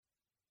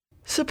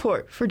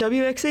Support for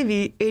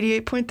WXAV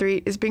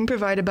 88.3 is being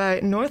provided by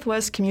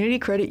Northwest Community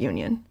Credit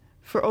Union.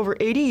 For over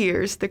 80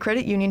 years, the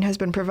credit union has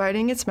been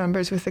providing its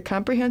members with a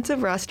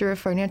comprehensive roster of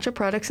financial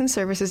products and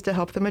services to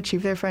help them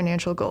achieve their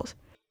financial goals.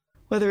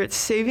 Whether it's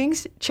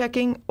savings,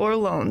 checking, or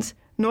loans,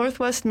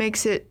 Northwest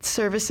makes its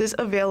services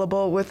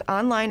available with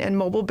online and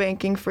mobile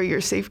banking for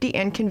your safety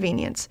and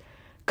convenience.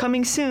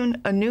 Coming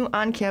soon, a new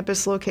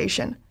on-campus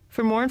location.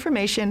 For more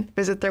information,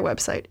 visit their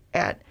website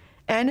at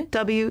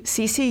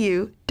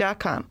nwccu.com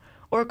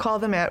or call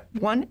them at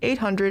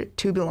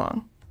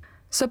 1-800-2BELONG.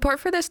 Support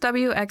for this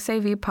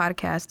WXAV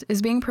podcast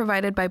is being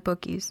provided by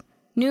Bookies,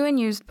 new and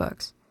used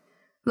books.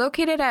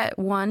 Located at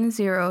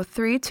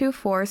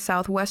 10324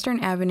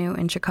 Southwestern Avenue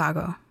in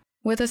Chicago.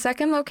 With a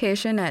second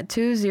location at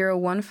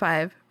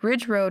 2015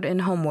 Ridge Road in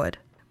Homewood,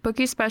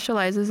 Bookies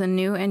specializes in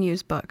new and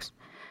used books.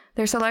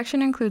 Their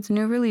selection includes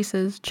new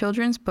releases,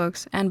 children's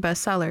books, and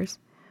bestsellers.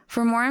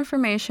 For more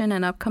information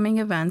and upcoming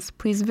events,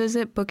 please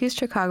visit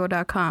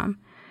bookieschicago.com.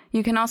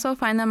 You can also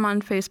find them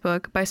on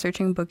Facebook by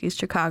searching Bookies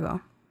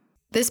Chicago.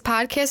 This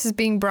podcast is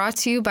being brought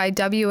to you by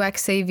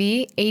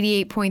WXAV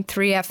 88.3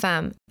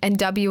 FM and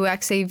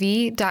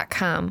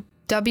WXAV.com.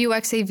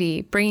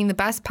 WXAV, bringing the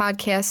best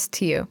podcasts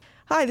to you.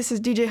 Hi, this is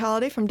DJ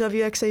Holiday from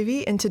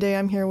WXAV, and today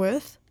I'm here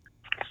with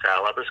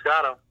Sal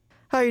Abiscato.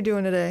 How are you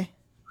doing today?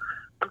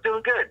 I'm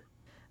doing good.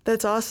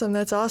 That's awesome.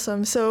 That's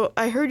awesome. So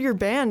I heard your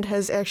band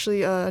has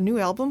actually a new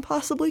album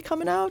possibly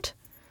coming out.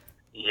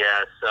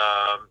 Yes,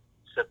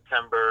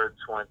 September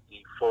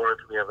 24th,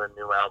 we have a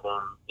new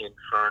album,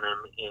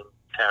 Infernum in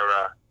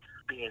Terra,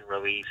 being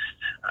released.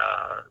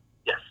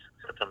 Yes,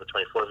 September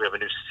 24th. We have a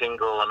new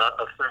single,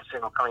 a third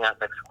single coming out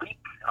next week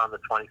on the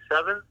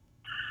 27th,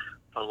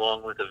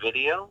 along with a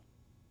video.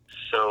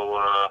 So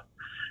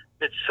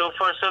it's so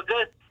far so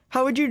good.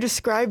 How would you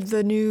describe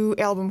the new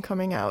album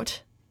coming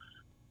out?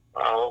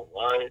 Well,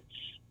 it's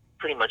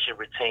pretty much, it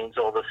retains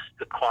all the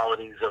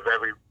qualities of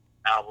every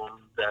album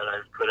that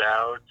I've put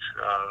out.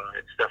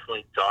 It's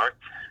definitely dark.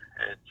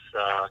 It's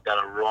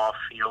got a raw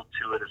feel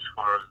to it as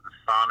far as the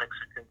sonics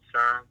are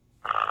concerned.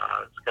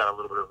 It's got a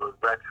little bit of a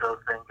retro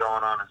thing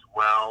going on as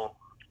well.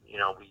 You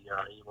know,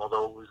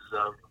 although it was,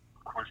 of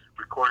course,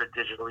 recorded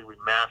digitally, we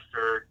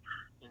mastered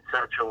in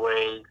such a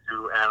way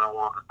through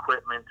analog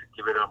equipment to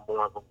give it a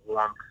more of a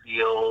warm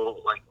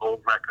feel like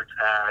old records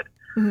had.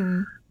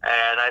 Mm-hmm.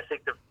 And I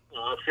think I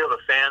feel the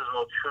fans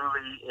will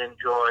truly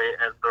enjoy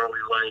and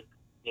thoroughly like.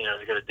 You know,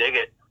 they're going to dig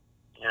it.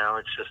 You know,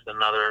 it's just the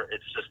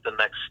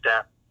next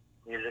step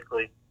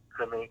musically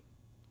for me.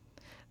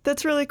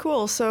 That's really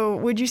cool. So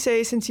would you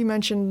say, since you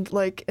mentioned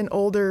like an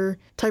older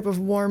type of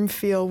warm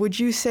feel, would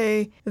you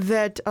say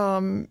that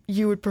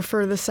you would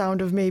prefer the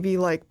sound of maybe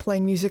like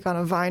playing music on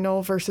a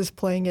vinyl versus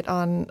playing it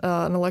on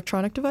an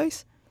electronic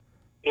device?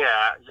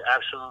 Yeah,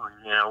 absolutely.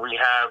 You know, we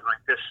have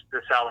like this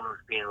album is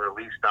being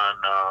released on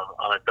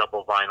a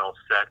double vinyl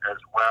set as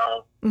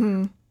well.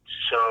 Mm-hmm.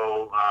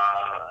 So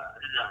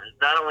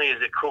not only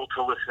is it cool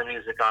to listen to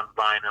music on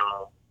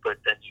vinyl, but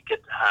then you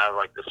get to have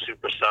like the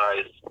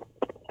supersized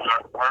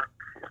artwork,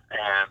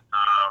 and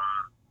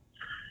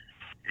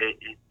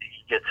you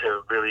get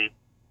to really,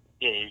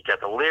 you get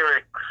the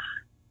lyrics,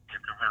 you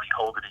get to really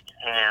hold it in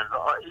your hands.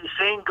 The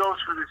same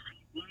goes for the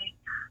CD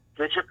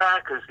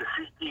digipack, because the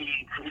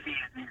CDs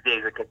these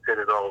days are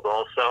considered old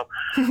also.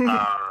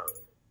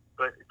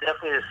 But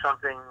definitely there's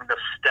something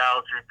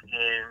nostalgic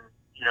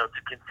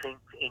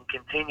in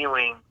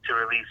continuing to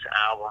release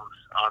albums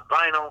on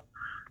vinyl,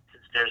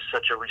 since there's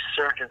such a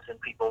resurgence in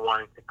people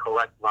wanting to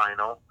collect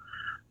vinyl,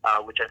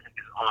 which I think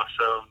is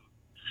awesome.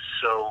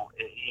 So,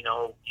 you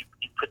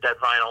put that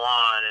vinyl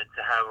on, and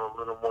to have a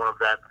little more of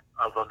that,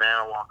 of an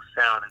analog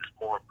sound, is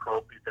more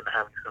appropriate than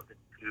having something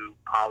too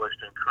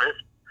polished and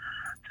crisp.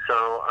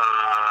 So,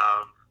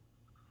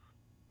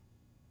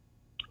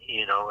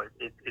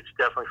 it's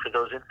definitely for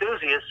those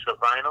enthusiasts of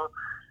vinyl.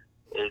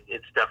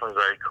 It's definitely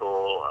very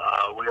cool.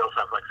 We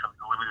also have like some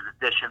limited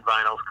edition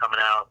vinyls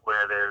coming out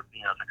where they're,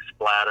 like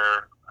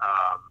splatter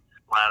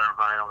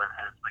vinyl that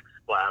has like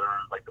splatter,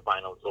 like the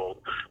vinyl's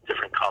old,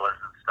 different colors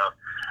and stuff.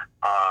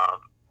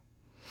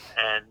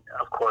 And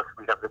of course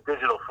we have the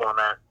digital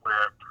format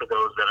where for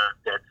those that are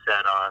dead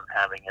set on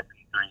having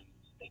MP3s,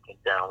 they can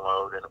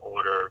download and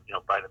order,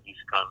 buy the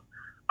music on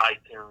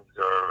iTunes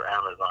or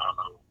Amazon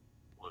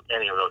or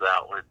any of those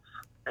outlets.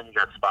 And you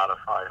got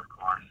Spotify, of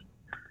course.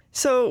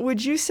 So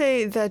would you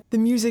say that the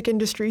music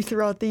industry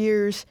throughout the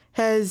years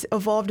has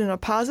evolved in a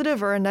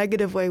positive or a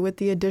negative way with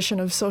the addition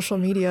of social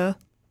media?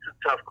 It's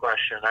a tough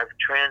question. I've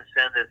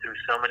transcended through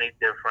so many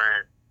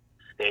different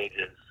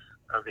stages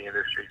of the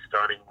industry,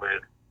 starting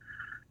with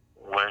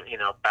when,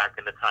 back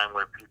in the time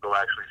where people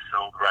actually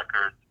sold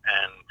records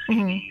and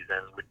CDs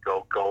and would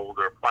go gold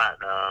or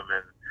platinum,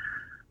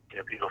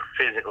 and people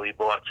physically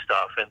bought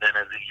stuff. And then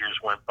as the years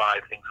went by,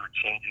 things were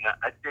changing.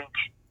 I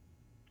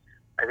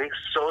think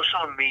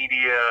social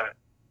media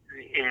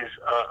is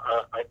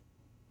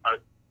a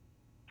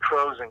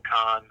pros and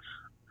cons.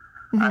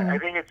 I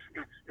think it's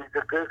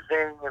a good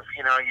thing if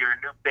you're a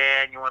new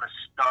band, you want to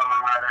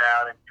start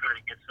out and try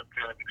to get some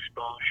kind of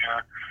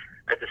exposure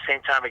at the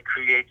same time, it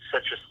creates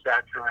such a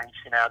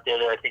saturation out there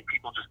that I think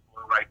people just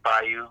blow right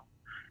by you.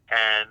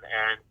 And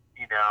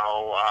you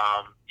know,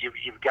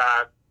 you've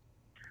got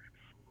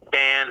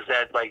bands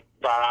that like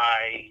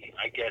buy,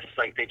 I guess,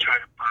 like they try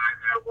to buy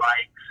their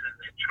likes and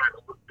they try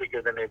to look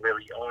bigger than they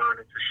really are. And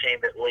it's a shame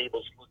that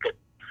labels look at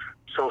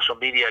social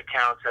media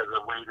accounts as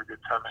a way to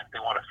determine if they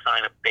want to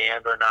sign a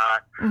band or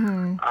not.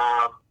 Mm-hmm.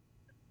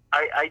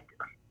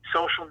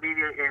 Social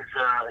media is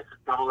it's a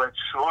double-edged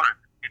sword.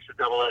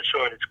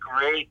 It's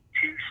great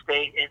to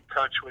stay in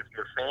touch with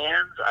your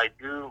fans. I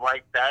do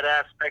like that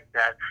aspect,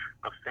 that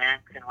a fan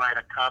can write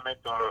a comment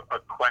or a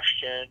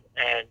question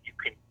and you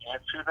can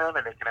answer them,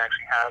 and they can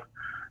actually have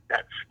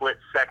that split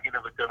second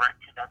of a direct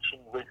connection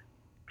with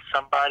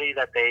somebody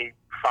that they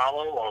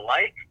follow or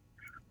like.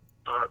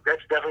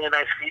 That's definitely a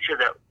nice feature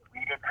that we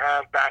didn't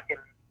have back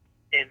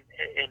in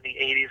the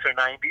 80s or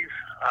 90s,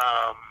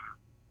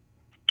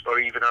 or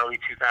even early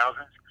 2000s.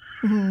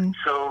 Mm-hmm.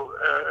 So,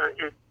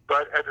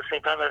 but at the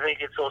same time, I think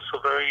it's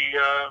also very,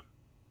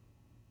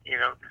 you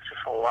know, there's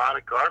just a lot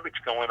of garbage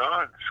going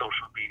on in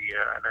social media,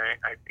 and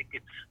I think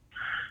it's,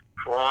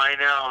 for all I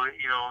know,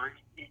 you know,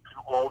 it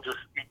can all just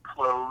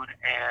implode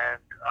and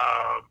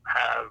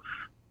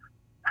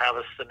have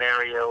a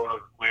scenario of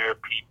where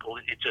people,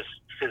 it just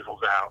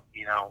fizzles out,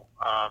 you know.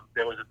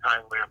 There was a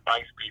time where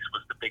MySpace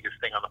was the biggest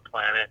thing on the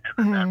planet,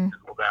 and then that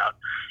fizzled out.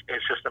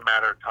 It's just a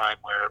matter of time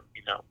where,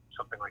 you know,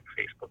 something like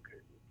Facebook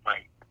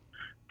might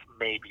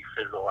maybe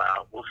fizzle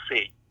out. We'll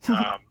see.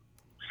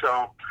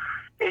 So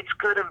it's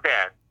good and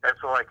bad. That's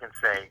all I can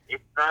say.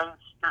 It's nice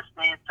to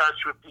stay in touch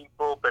with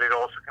people, but it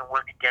also can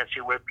work against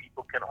you, where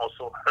people can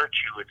also hurt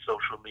you with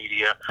social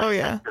media. Oh,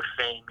 yeah. And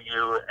defame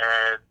you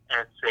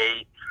and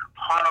say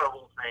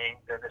horrible things.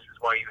 And this is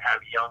why you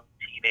have young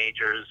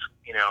teenagers,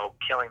 you know,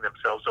 killing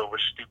themselves over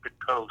stupid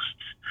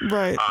posts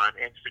Right. on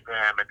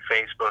Instagram and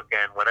Facebook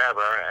and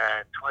whatever,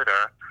 and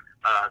Twitter.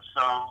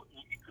 So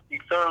it could be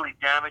thoroughly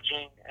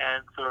damaging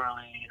and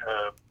thoroughly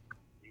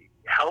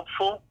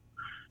helpful.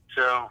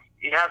 So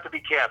you have to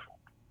be careful.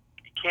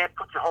 You can't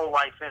put your whole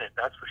life in it,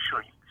 that's for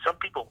sure. Some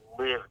people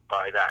live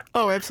by that.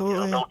 Oh,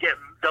 absolutely. You know,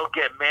 they'll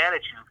get mad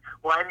at you.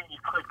 Why didn't you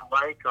click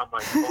like on my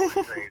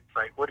post? It's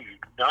like, what are you,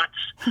 nuts?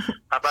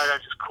 How about I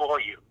just call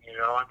you? You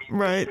know, I mean,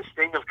 Right. this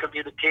thing of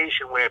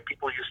communication where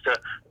people used to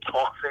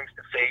talk face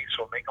to face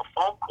or make a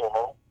phone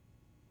call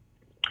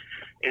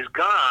is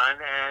gone,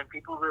 and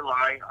people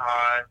rely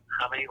on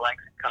how many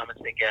likes and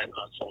comments they get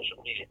on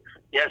social media.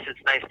 Yes, it's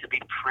nice to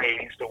be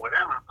praised or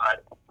whatever,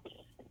 but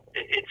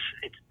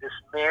it's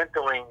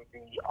dismantling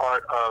the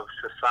art of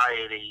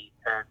society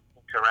and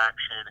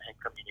interaction and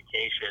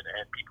communication,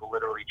 and people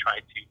literally try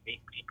to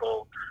meet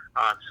people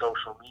on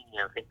social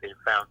media and think they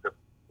found the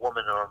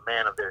woman or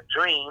man of their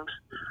dreams,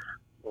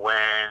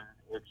 when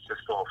it's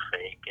just all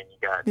fake, and you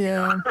got you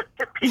know,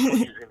 people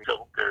using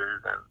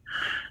filters and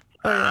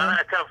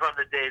I come from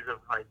the days of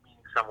like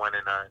meeting someone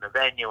in a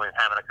venue and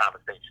having a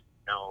conversation,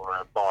 you know, or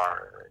a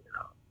bar, you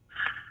know.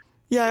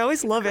 Yeah, I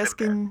always love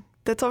asking.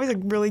 That's always a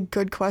really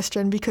good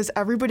question, because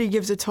everybody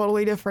gives a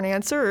totally different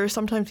answer, or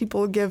sometimes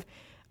people give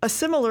a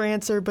similar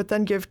answer but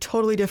then give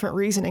totally different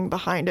reasoning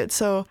behind it.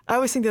 So I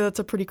always think that that's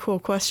a pretty cool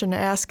question to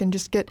ask and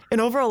just get an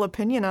overall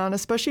opinion on,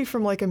 especially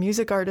from like a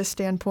music artist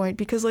standpoint,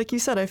 because like you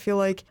said, I feel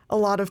like a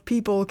lot of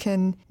people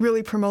can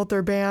really promote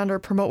their band or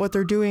promote what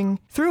they're doing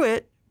through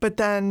it, but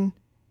then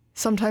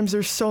sometimes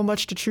there's so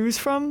much to choose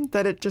from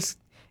that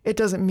it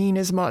doesn't mean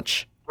as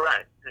much.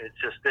 Right. It's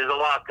just, there's a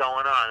lot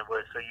going on,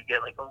 where so you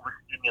get like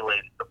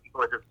overstimulated. So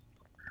people are just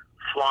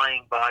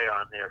flying by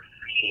on their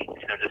feed,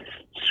 you know, just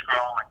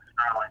scrolling.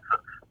 So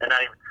they're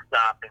not even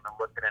stopping to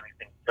look at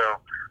anything.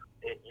 So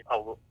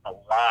a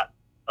lot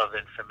of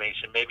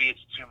information. Maybe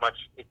it's too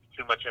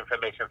much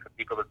information for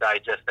people to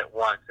digest at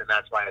once, and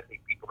that's why I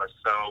think people are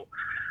so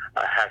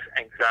have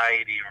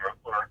anxiety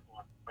or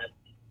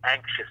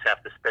anxious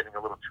after spending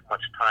a little too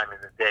much time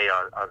in the day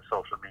on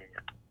social media.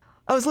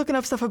 I was looking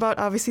up stuff about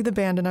obviously the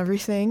band and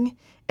everything,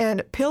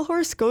 and Pale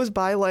Horse goes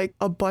by like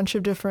a bunch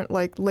of different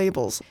like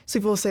labels. So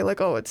people will say like,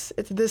 oh, it's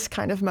this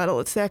kind of metal,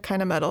 it's that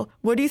kind of metal.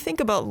 What do you think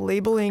about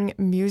labeling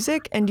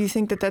music, and do you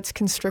think that that's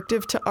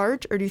constrictive to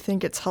art, or do you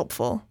think it's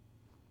helpful?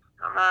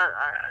 I'm not,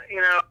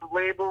 you know,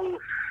 labels,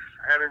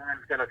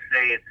 everyone's going to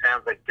say it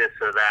sounds like this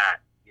or that.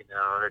 You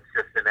know, it's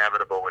just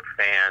inevitable with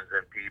fans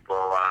and people.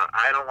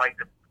 I don't like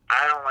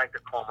to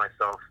call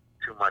myself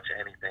too much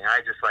anything.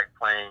 I just like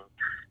playing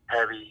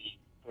heavy,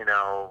 you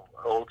know,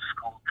 old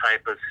school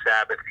type of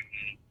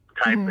Sabbath-y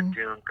type of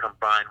tune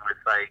combined with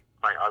like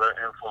my other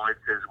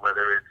influences,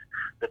 whether it's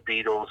the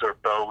Beatles or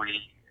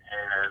Bowie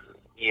and,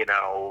 you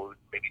know,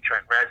 maybe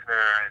Trent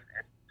Reznor.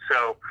 And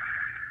so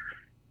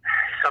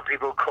some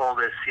people call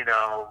this, you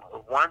know,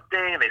 one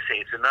thing and they say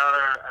it's another.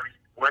 I mean,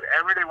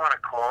 whatever they want to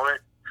call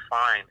it,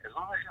 fine. As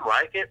long as you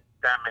like it,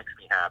 that makes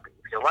me happy.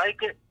 If you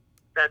like it,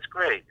 that's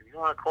great. If you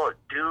want to call it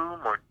doom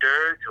or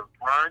dirge or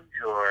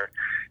grunge or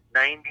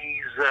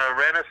 90s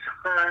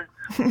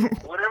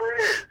Renaissance, whatever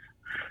it is,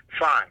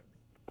 fine.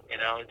 You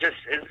know, just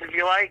if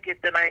you like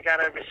it, then I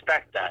gotta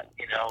respect that.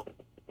 You know,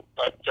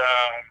 but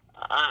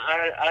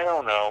I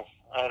don't know.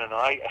 I don't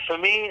know. For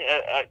me,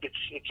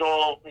 it's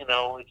all,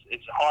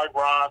 it's hard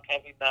rock,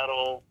 heavy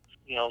metal,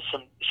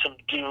 some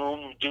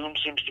doom. Doom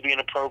seems to be an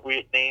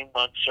appropriate name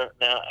on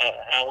certain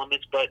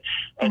elements, but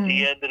at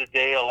the end of the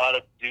day, a lot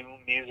of doom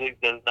music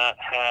does not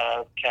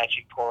have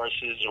catchy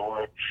choruses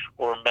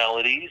or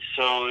melodies.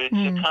 So it's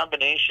a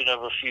combination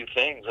of a few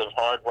things, of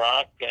hard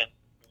rock and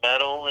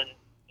metal and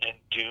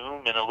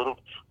doom, and a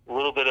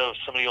little bit of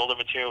some of the older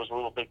materials, a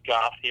little bit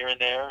goth here and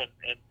there,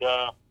 and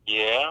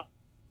yeah,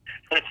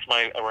 that's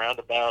my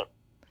roundabout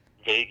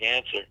vague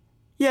answer.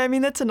 Yeah, I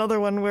mean, that's another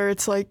one where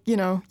it's like,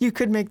 you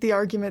could make the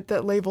argument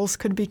that labels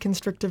could be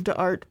constrictive to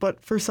art,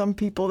 but for some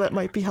people that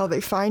might be how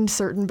they find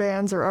certain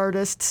bands or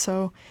artists,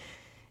 so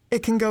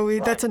it can go,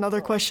 that's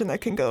another question that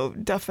can go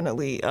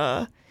definitely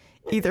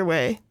either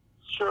way.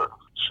 Sure,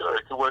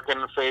 it can work in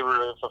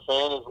favor if a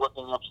fan is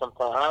looking up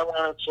something.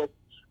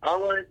 I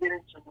want to get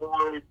into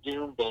more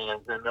doom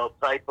bands, and they'll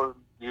type of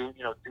doom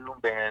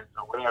bands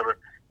or whatever,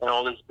 and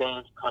all these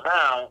bands come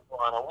out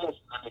on a list,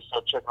 and they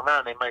start checking them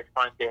out, and they might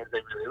find bands they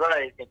really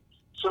like, and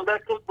so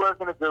that could work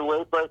in a good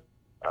way, but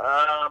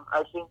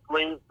I think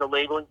the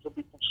labeling can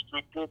be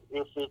constricted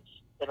if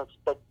it's an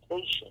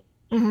expectation.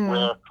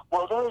 Where,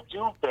 well, they're a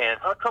doom band.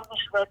 How come this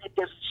record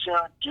doesn't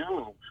sound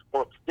doom?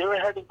 Or they're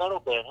a heavy metal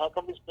band. How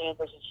come this band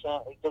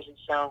doesn't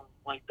sound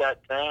like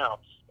that now?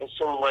 And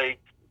so,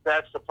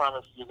 that's the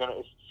promise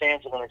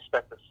fans are gonna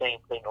expect the same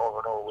thing over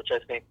and over, which I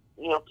think,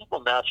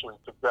 people naturally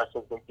progress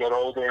as they get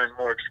older and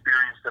more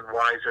experienced and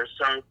wiser.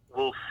 So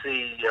we'll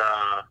see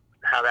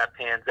how that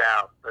pans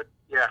out. But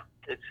yeah,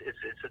 it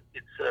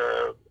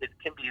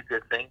can be a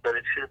good thing, but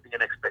it should be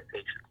an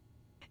expectation.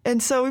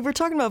 And so we were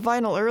talking about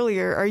vinyl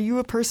earlier. Are you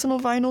a personal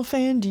vinyl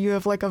fan? Do you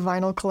have a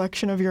vinyl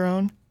collection of your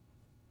own?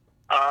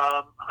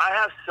 I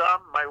have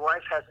some. My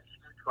wife has a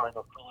huge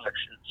vinyl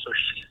collection, so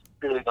she's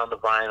big on the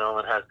vinyl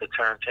and has the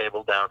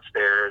turntable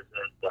downstairs,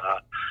 and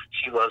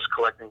she loves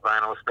collecting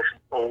vinyl, especially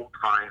old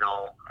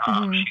vinyl.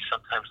 She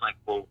sometimes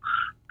will,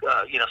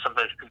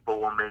 sometimes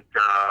people will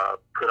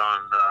put on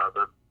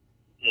the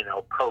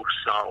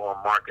posts or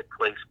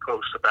marketplace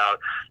posts about,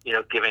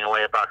 giving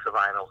away a box of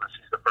vinyls, and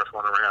she's the first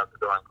one around to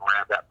go and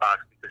grab that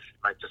box because she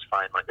might just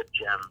find a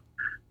gem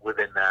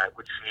within that,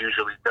 which she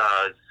usually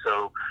does.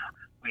 So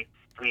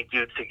we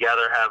do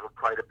together have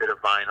quite a bit of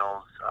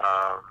vinyls.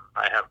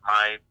 I have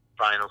my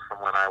vinyls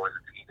from when I was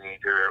a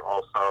teenager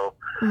also.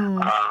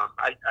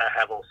 I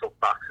have also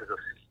boxes of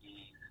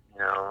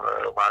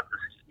CDs, lots of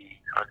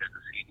CDs, hundreds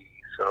of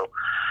CDs. So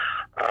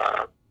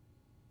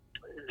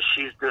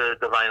she's the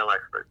vinyl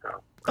expert,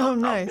 though. Oh,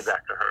 nice. I'll give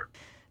that to her.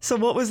 So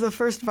what was the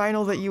first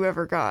vinyl that you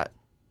ever got?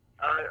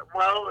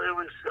 Well, it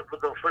was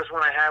the first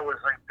one I had was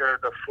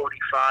the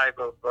 45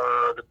 of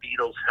the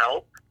Beatles'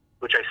 Help,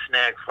 which I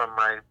snagged it from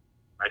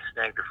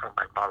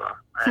my mother,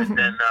 and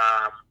then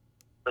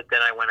but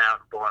then I went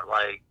out and bought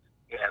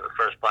the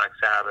first Black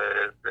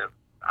Sabbath, the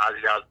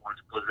Ozzy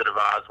Osbourne's Blizzard of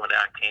Oz when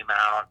that came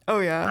out. Oh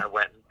yeah. I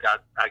went and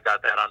got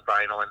that on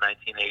vinyl in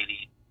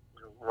 1980.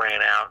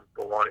 Ran out and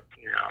bought it,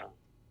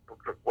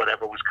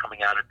 whatever was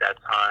coming out at that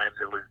time.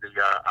 There was the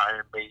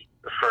Iron Maiden,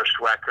 the first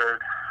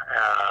record,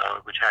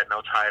 which had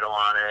no title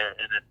on it,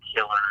 and then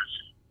Killers,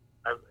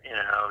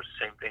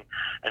 same thing.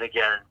 And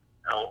again,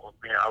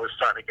 I was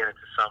starting to get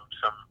into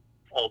some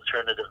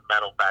alternative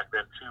metal back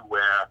then too,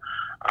 where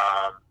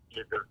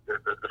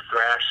the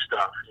thrash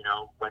stuff,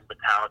 when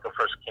Metallica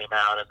first came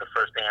out, and the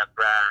first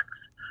Anthrax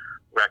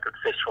record,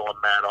 Fistful of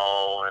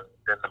Metal, and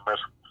then the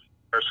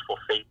Merciful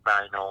Fate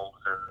vinyls,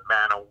 and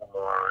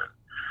Manowar, and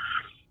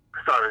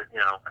started,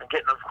 and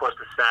getting, of course,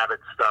 the Sabbath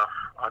stuff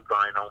on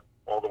vinyl,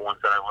 all the ones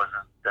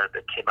that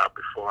came out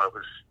before I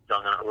was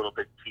young and a little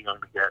bit too young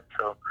to get.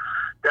 So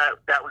that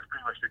was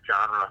pretty much the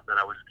genre that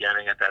I was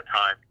getting at that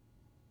time.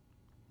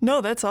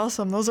 No, that's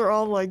awesome. Those are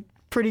all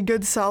pretty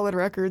good, solid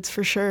records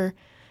for sure.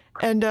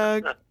 And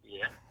yeah.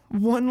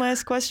 One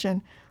last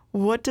question: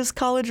 what does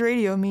college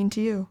radio mean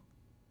to you?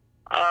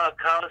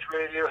 College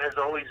radio has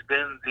always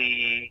been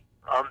the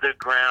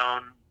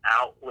underground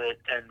outlet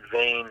and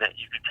vein that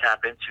you could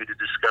tap into to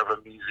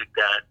discover music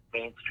that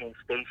mainstream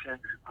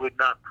stations would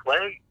not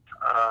play.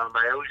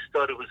 I always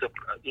thought it was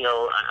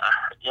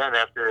again,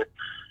 after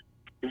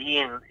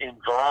being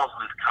involved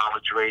with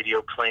college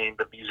radio, playing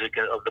the music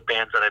of the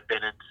bands that I've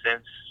been in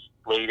since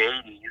late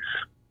 80s,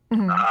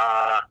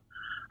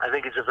 I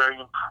think it's a very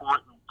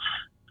important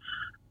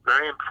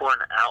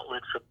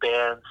outlet for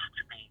bands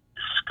to be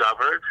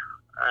discovered,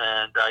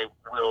 and I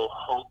will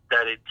hope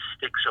that it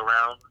sticks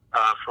around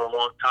for a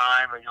long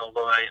time. And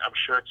although I'm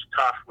sure it's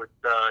tough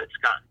it's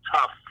gotten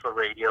tough for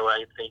radio,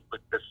 I think,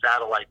 with the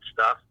satellite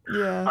stuff.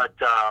 Yeah.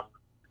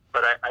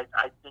 But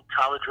I think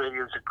college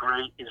radio is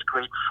great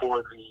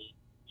for the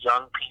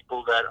young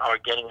people that are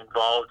getting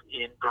involved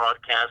in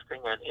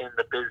broadcasting and in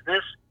the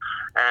business,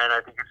 and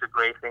I think it's a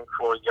great thing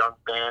for young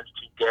bands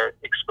to get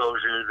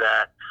exposure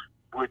that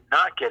would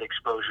not get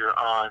exposure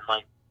on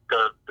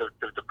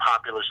the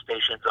popular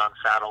stations on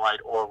satellite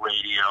or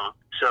radio.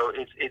 So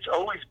it's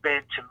always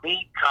been, to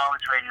me,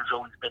 college radio has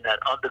always been that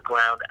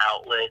underground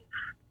outlet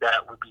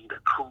that would be the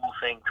cool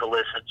thing to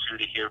listen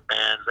to hear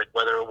bands, like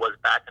whether it was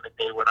back in the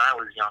day when I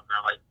was younger,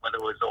 like whether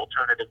it was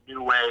alternative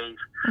new wave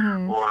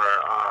or,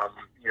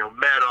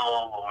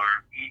 metal, or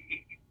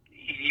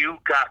you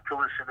got to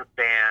listen to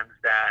bands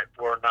that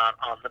were not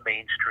on the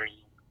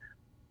mainstream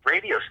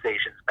radio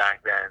stations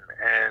back then,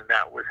 and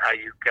that was how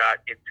you got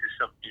into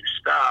some new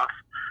stuff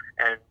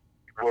and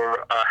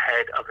were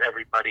ahead of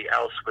everybody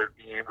else with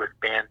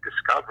band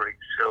discovery.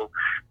 So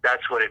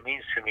that's what it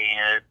means to me,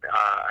 and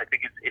I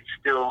think it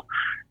still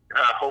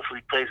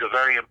hopefully plays a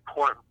very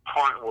important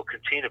part and will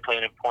continue to play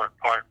an important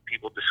part in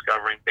people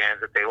discovering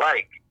bands that they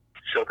like.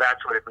 So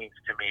that's what it means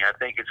to me. I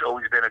think it's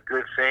always been a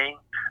good thing.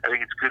 I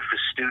think it's good for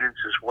students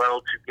as well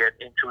to get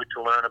into it,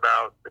 to learn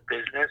about the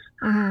business.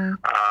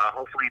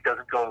 Hopefully it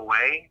doesn't go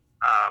away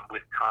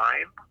with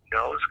time. Who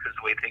knows? Because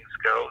the way things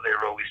go,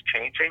 they're always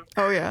changing.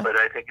 Oh, yeah. But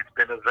I think it's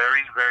been a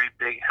very, very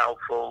big,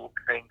 helpful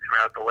thing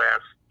throughout the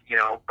last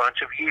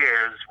bunch of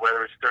years,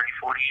 whether it's 30,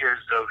 40 years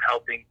of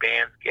helping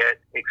bands get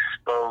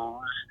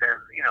exposed.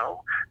 And,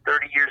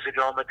 30 years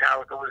ago,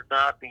 Metallica was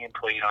not being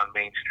played on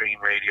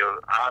mainstream radio.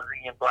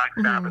 Ozzy and Black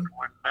Sabbath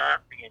were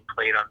not being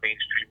played on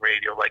mainstream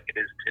radio like it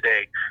is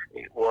today.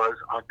 It was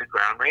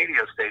underground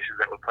radio stations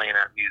that were playing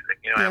that music.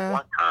 At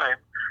one time,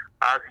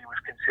 Ozzy was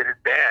considered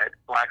bad.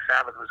 Black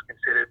Sabbath was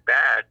considered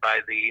bad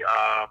by the,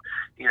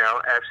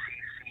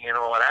 FCC and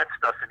all of that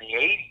stuff in the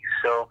 80s.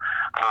 So,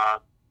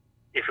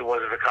 if it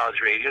wasn't for college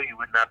radio, you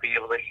would not be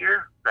able to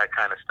hear that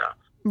kind of stuff.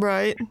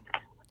 Right.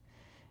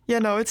 Yeah,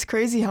 no, it's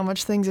crazy how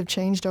much things have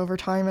changed over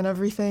time and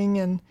everything.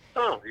 And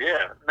oh,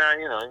 yeah. Now,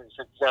 it's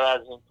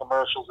in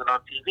commercials and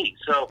on TV.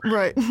 So,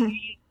 right.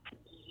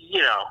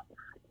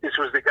 This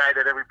was the guy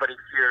that everybody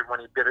feared when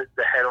he bit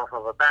the head off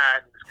of a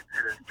bat. He was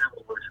considered a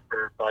devil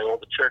worshiper by all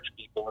the church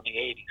people in the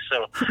 80s.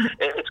 So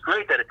it's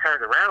great that it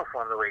turned around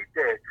for him the way it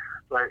did.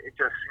 But it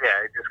just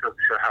goes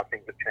to show how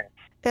things have changed.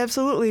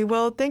 Absolutely.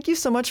 Well, thank you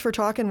so much for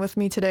talking with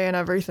me today and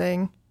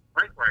everything.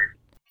 Likewise.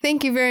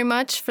 Thank you very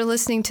much for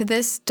listening to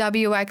this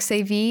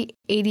WXAV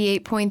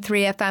 88.3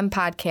 FM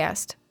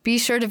podcast. Be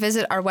sure to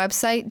visit our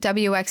website,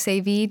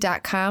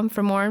 WXAV.com,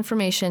 for more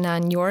information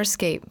on your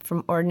escape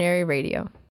from ordinary radio.